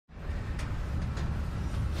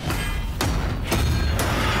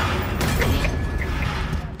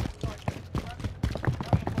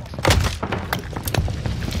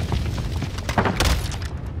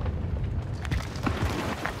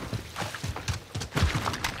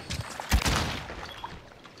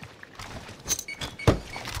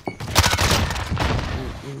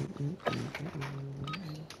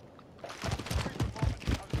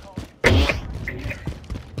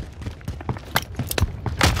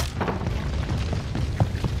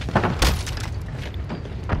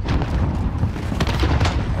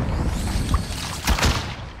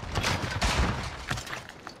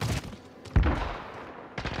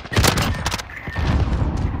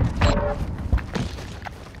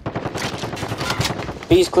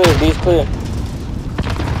B's clear, B's clear.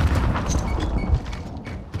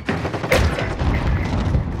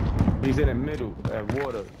 He's in the middle at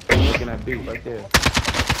water. Looking at B right there.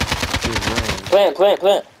 Plant, plant,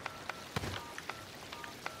 plant.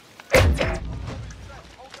 I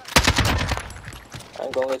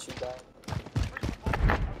ain't gonna let you die.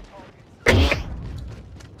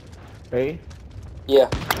 Hey? Yeah.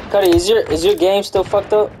 Cuddy, is your game still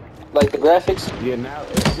fucked up? Like the graphics? Yeah, now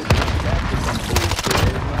it's just back to some bullshit.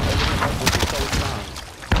 It's not everything up with the first time.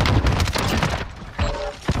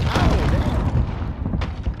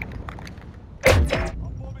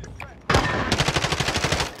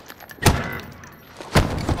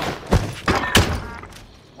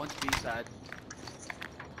 One's B side.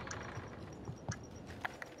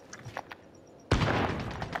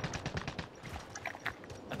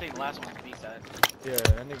 I think the last one's B side. Yeah,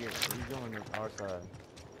 that nigga, he's doing it our side.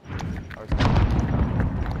 Our side.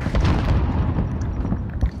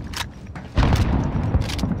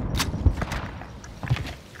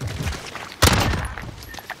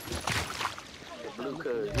 Blue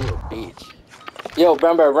cuz, you a bitch. Yo,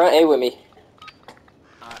 Brownberg, run A with me.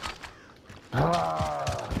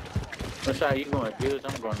 What side you going, dudes?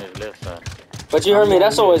 I'm going to the left side. But you heard me,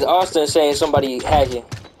 that's always Austin saying somebody hacking.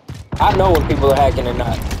 I know when people are hacking or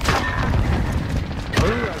not.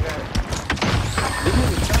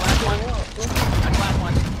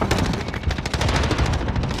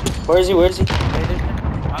 Where is he? Where is he? I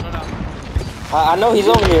don't know. I know he's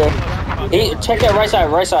over here. Check that right side,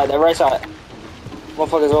 that right side.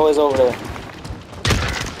 Motherfucker's always over there.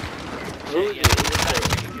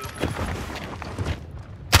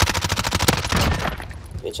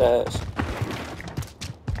 Bitch ass.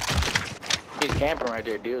 He's camping right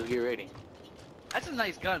there, dudes. Get ready. That's a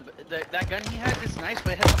nice gun, but that gun he has is nice,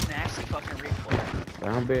 but it has a nasty fucking recoil.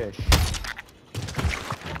 Down bitch.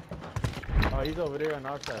 Oh, he's over there on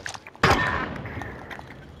our side.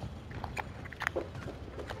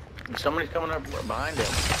 Somebody's coming up behind him.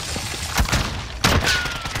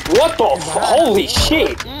 What the holy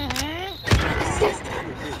shit!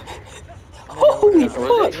 Holy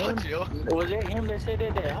fuck! Was that him that said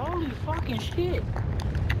that? Holy fucking shit!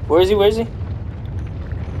 Where is he? Where is he?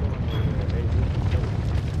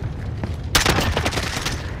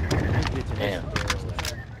 Damn.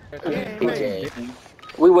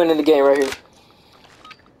 We winning the game right here.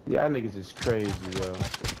 Yeah, that niggas is crazy, yo.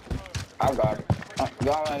 I got it.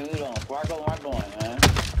 Y'all ain't you doing? Where I go, where I going, man?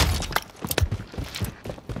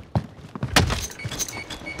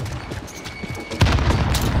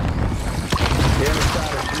 They're on the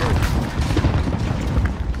side of blue.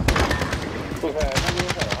 Who's that?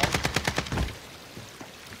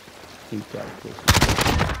 He got this.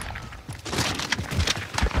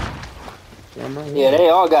 Yeah, they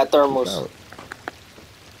all got thermals.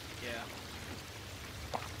 Yeah.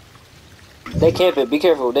 They camping. Be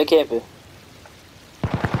careful. They camping.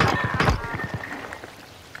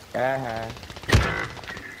 In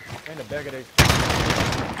the back of this.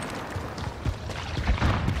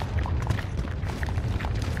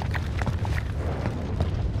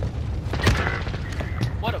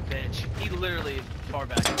 What a bitch. He literally far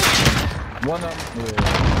back. One of them. Yeah.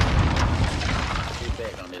 He's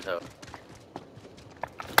back on this hoe.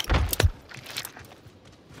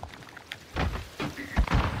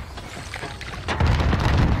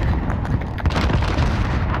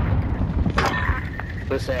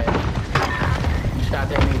 What's that? You shot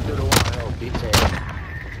that nigga through the wall, oh, bitch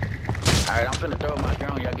ass. Alright, I'm finna throw my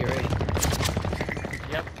drone, y'all get ready.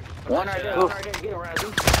 Yep. One right there, get him,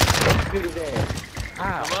 Razzie. Shoot his ass.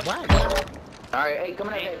 Alright, hey,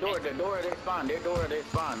 coming out that door, the door of their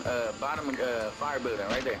spawn, bottom fire building,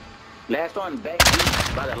 right there. Last one, back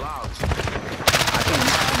east, by the logs.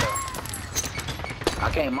 I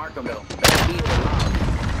can't mark him though. Back east of the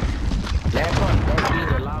logs. Last one, back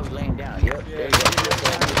east of the logs laying down, yep. There you go.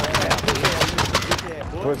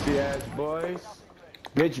 Pussy ass boys.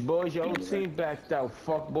 Bitch boys, your whole team backed out.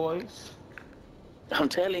 Fuck boys. I'm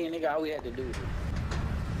telling you, nigga, all we had to do was